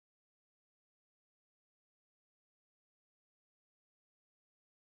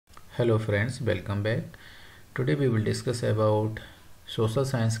Hello friends, welcome back. Today we will discuss about social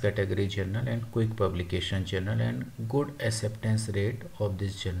science category journal and quick publication journal and good acceptance rate of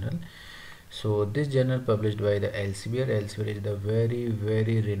this journal. So this journal published by the Elsevier. Elsevier is the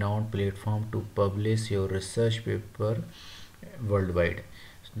very renowned platform to publish your research paper worldwide.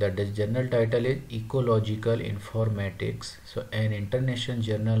 The journal title is Ecological Informatics, so an international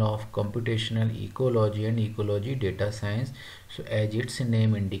journal of computational ecology and ecology data science. So as its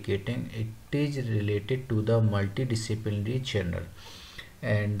name indicating, it is related to the multidisciplinary journal,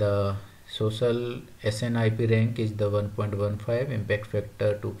 and the social SNIP rank is the 1.15, impact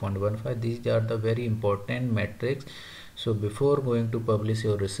factor 2.15. These are the very important metrics. So before going to publish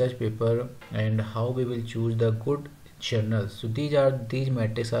your research paper and how we will choose the good journal, so these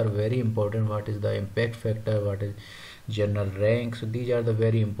metrics are very important. What is the impact factor, what is journal rank, so these are the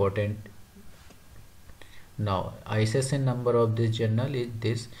very important. Now ISSN number of this journal is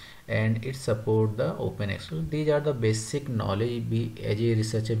this, and it support the open access. So these are the basic knowledge we as a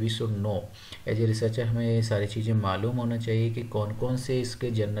researcher we should know. As a researcher हमें ये सारी चीज़ें मालूम होना चाहिए कि कौन कौन से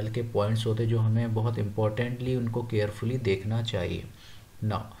इसके जर्नल के पॉइंट्स होते हैं जो हमें बहुत इंपॉर्टेंटली उनको केयरफुली देखना चाहिए.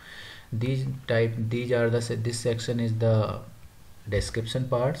 Now these are the this section is the description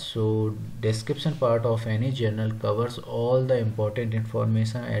part. So description part of any journal covers all the important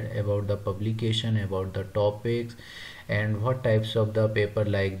information about the publication, about the topics, and what types of the paper,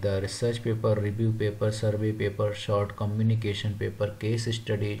 like the research paper, review paper, survey paper, short communication paper, case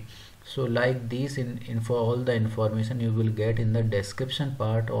study. So like these for all the information you will get in the description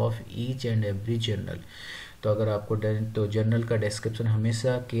part of each and every journal. तो अगर आपको तो journal का description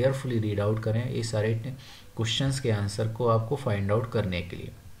हमेशा carefully read out करें ये सारे questions के आंसर को आपको फाइंड आउट करने के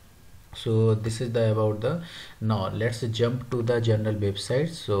लिए. So this is the about the. Now let's jump to the journal website.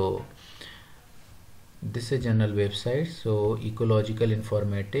 So this is journal website. So ecological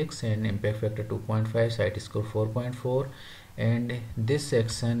informatics and impact factor 2.5, site score 4.4, and this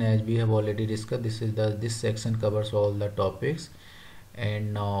section, as we have already discussed, this section covers all the topics.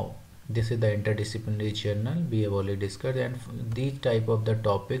 And now this is the interdisciplinary journal we have already discussed, and these type of the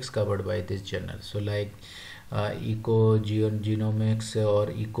topics covered by this journal. So like genomics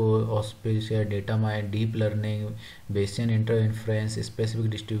or eco-spatial data mining, deep learning, Bayesian inference, specific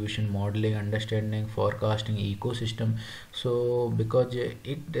distribution modeling, understanding, forecasting, ecosystem. So because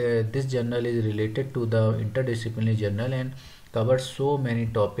this journal is related to the interdisciplinary journal and covers so many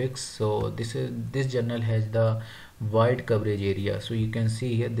topics, so this journal has the wide coverage area. So you can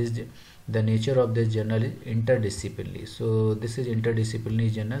see here the nature of this journal is interdisciplinary. So this is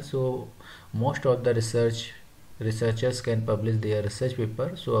interdisciplinary journal. So most of the researchers can publish their research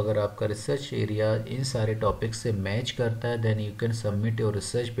paper. So अगर आपका research area इन सारे topics से match करता है, then you can submit your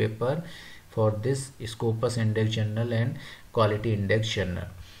research paper for this Scopus Index journal and Quality Index journal.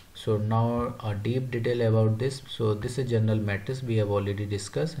 So now a deep detail about this. So this is journal matrix we have already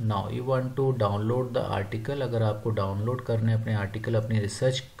discussed. Now you want to download the article. अगर आपको download करने अपने article अपनी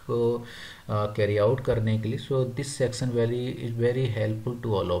research को carry out करने के लिए, so this section is very helpful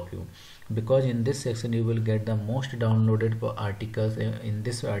to all of you, because in this section you will get the most downloaded articles in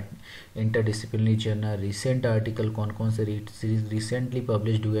this interdisciplinary journal. recent article कौन कौन से recently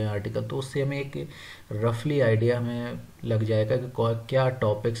published हुए article, तो उससे हमें एक रफली आइडिया हमें लग जाएगा कि क्या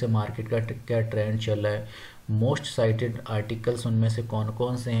टॉपिक्स है, मार्केट का क्या ट्रेंड चल रहा है, मोस्ट साइटेड आर्टिकल्स उनमें से कौन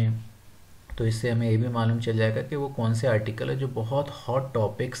कौन से हैं. तो इससे हमें ये भी मालूम चल जाएगा कि वो कौन से आर्टिकल है जो बहुत हॉट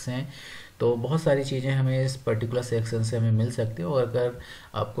टॉपिक्स हैं. तो बहुत सारी चीज़ें हमें इस पर्टिकुलर सेक्शन से हमें मिल सकती है. और अगर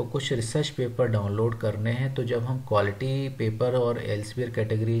आपको कुछ रिसर्च पेपर डाउनलोड करने हैं, तो जब हम क्वालिटी पेपर और एल्सवियर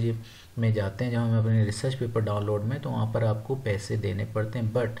कैटेगरी में जाते हैं, जब हम अपने रिसर्च पेपर डाउनलोड में, तो वहाँ पर आपको पैसे देने पड़ते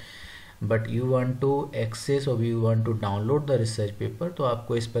हैं. But you want to access और you want to download the research paper, तो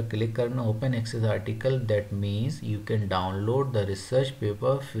आपको इस पर क्लिक करना, open access article. That means you can download the research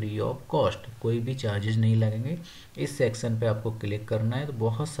paper free of cost. कोई भी चार्जेस नहीं लगेंगे. इस सेक्शन पे आपको क्लिक करना है. तो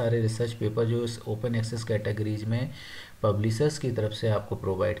बहुत सारे रिसर्च पेपर जो इस ओपन एक्सेस कैटेगरीज में पब्लिशर्स की तरफ से आपको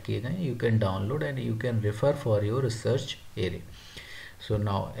प्रोवाइड किए गए, you can download and you can refer for your research area. So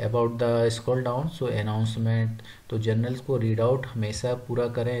now about the scroll down. So announcement, तो जर्नल्स को रीड आउट हमेशा पूरा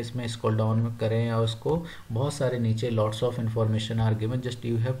करें, इसमें स्क्रॉल डाउन में करें, और उसको बहुत सारे नीचे lots of information are given, just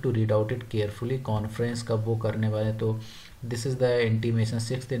you have to read out it carefully. Conference कब वो करने वाले, तो this is the intimation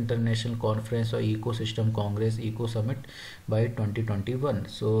 6th international conference और eco system Congress eco summit bye 2021.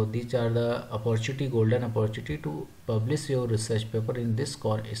 So these are the opportunity, golden opportunity to publish your research paper in this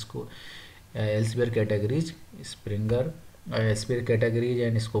एल्सवियर categories, Springer Elsevier categories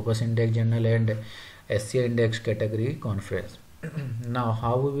and Scopus Index journal and SCI Index category conference. Now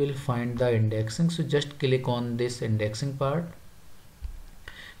how we will find the indexing? So just click on this indexing part.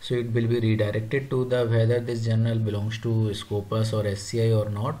 so it will be redirected to the whether this journal belongs to Scopus or SCI or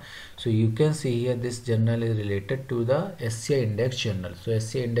not. So you can see here this journal is related to the SCI index journal. So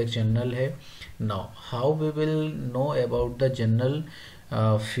SCI index journal है. Now how we will know about the journal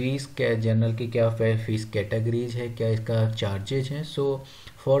fees क्या journal की क्या fees categories है, क्या इसका charges है. So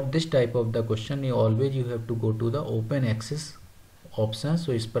for this type of the question you always you have to go to the open access option.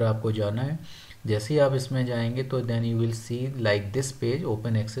 सो इस पर आपको जाना है. जैसे ही आप इसमें जाएंगे तो then you will see like this page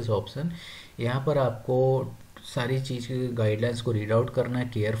open access option. यहाँ पर आपको सारी चीज़ की गाइडलाइंस को रीड आउट करना है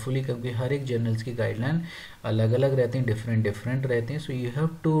केयरफुली, क्योंकि हर एक जर्नल्स की गाइडलाइन अलग अलग रहती हैं, डिफरेंट रहती हैं. So you have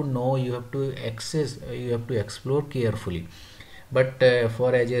to know, you have to access, you have to explore carefully. But for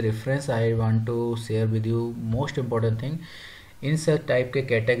as a reference I want to share with you most important thing. इन सब type के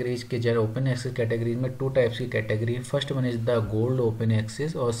categories के जरा open access categories में two types की category है. First one is the gold open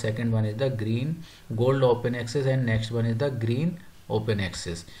access और second one is the green gold open access and next one is the green open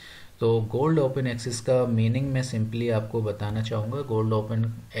access. तो gold open access का meaning मैं simply आपको बताना चाहूँगा. Gold open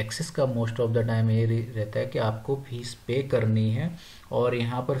access का most of the time ये रहता है कि आपको फीस पे करनी है और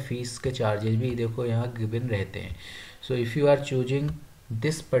यहाँ पर फीस के चार्जेस भी देखो यहाँ गिवन रहते हैं. So if you are choosing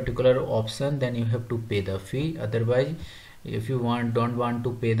this particular option then you have to pay the fee. Otherwise if you don't want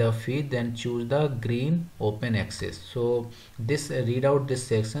to pay the fee then choose the green open access. So this read out this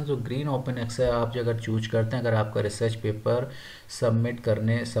section. So green open access आप अगर choose करते हैं, अगर आपका research paper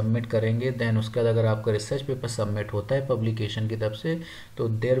submit करेंगे then उसके बाद अगर आपका रिसर्च पेपर सबमिट होता है पब्लिकेशन की तरफ से तो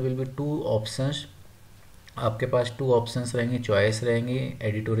there will be two options. आपके पास टू ऑप्शंस रहेंगे, चॉइस रहेंगी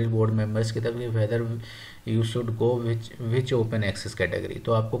एडिटोरियल बोर्ड मेंबर्स की तरफ से whether you should go which open access category.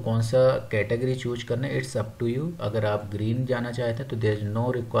 तो आपको कौन सा कैटेगरी चूज करना है इट्स अप टू यू. अगर आप ग्रीन जाना चाहते हैं तो there is no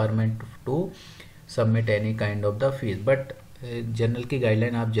requirement to submit any kind of the fees. But journal की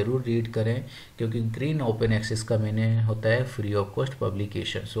गाइडलाइन आप जरूर रीड करें, क्योंकि ग्रीन ओपन एक्सेस का मीनिंग होता है free of cost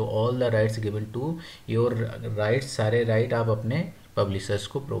publication. So all the rights given to your rights, सारे right आप अपने पब्लिशर्स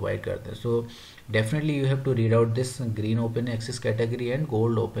को प्रोवाइड करते हैं. So definitely you have to read out this green open access category and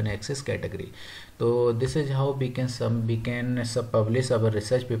gold open access category. तो this is how we can publish our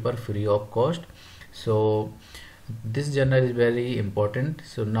research paper free of cost. So this journal is very important.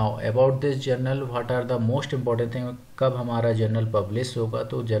 So now about this journal what are the most important thing, कब हमारा journal publish होगा.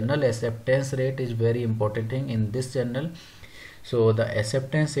 तो journal acceptance rate is very important thing in this journal. So the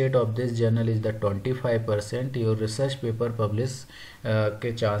acceptance rate of this journal is the 25%. your research paper publish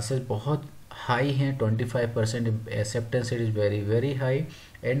के chances बहुत high हैं. 25% acceptance rate is very high.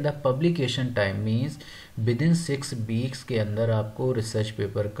 and the publication time means within 6 weeks के अंदर आपको research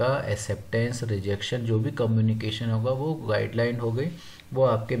paper का acceptance rejection जो भी communication होगा वो गाइडलाइन हो गई वो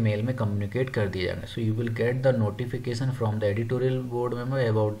आपके मेल में कम्युनिकेट कर दिया जाएगा. So you will get the notification from the editorial board member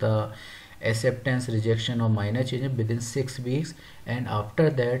about the acceptance rejection or minor changes within 6 weeks, and after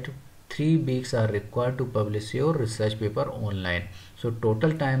that 3 weeks are required to publish your research paper online. So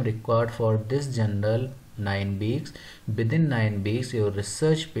total time required for this journal 9 weeks. within 9 weeks your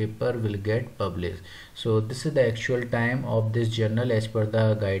research paper will get published. So this is the actual time of this journal as per the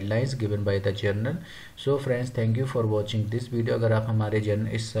guidelines given by the journal. So friends, thank you for watching this video. अगर आप हमारे journal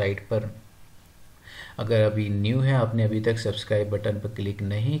इस site पर अगर अभी new है, आपने अभी तक सब्सक्राइब बटन पर क्लिक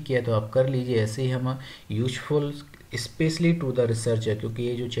नहीं किया तो आप कर लीजिए. ऐसे ही हम useful specially to the research है, क्योंकि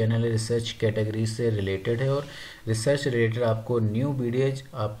ये जो चैनल है रिसर्च कैटेगरी से रिलेटेड है और रिसर्च रिलेटेड आपको न्यू वीडियोज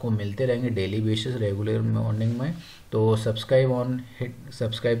आपको मिलते रहेंगे डेली बेसिस रेगुलर मॉर्निंग में. तो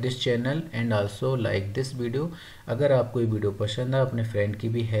subscribe this channel and also like this video. अगर आपको ये वीडियो पसंद है अपने फ्रेंड की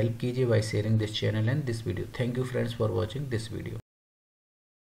भी हेल्प कीजिए by sharing this channel and this video. Thank you friends for watching this video.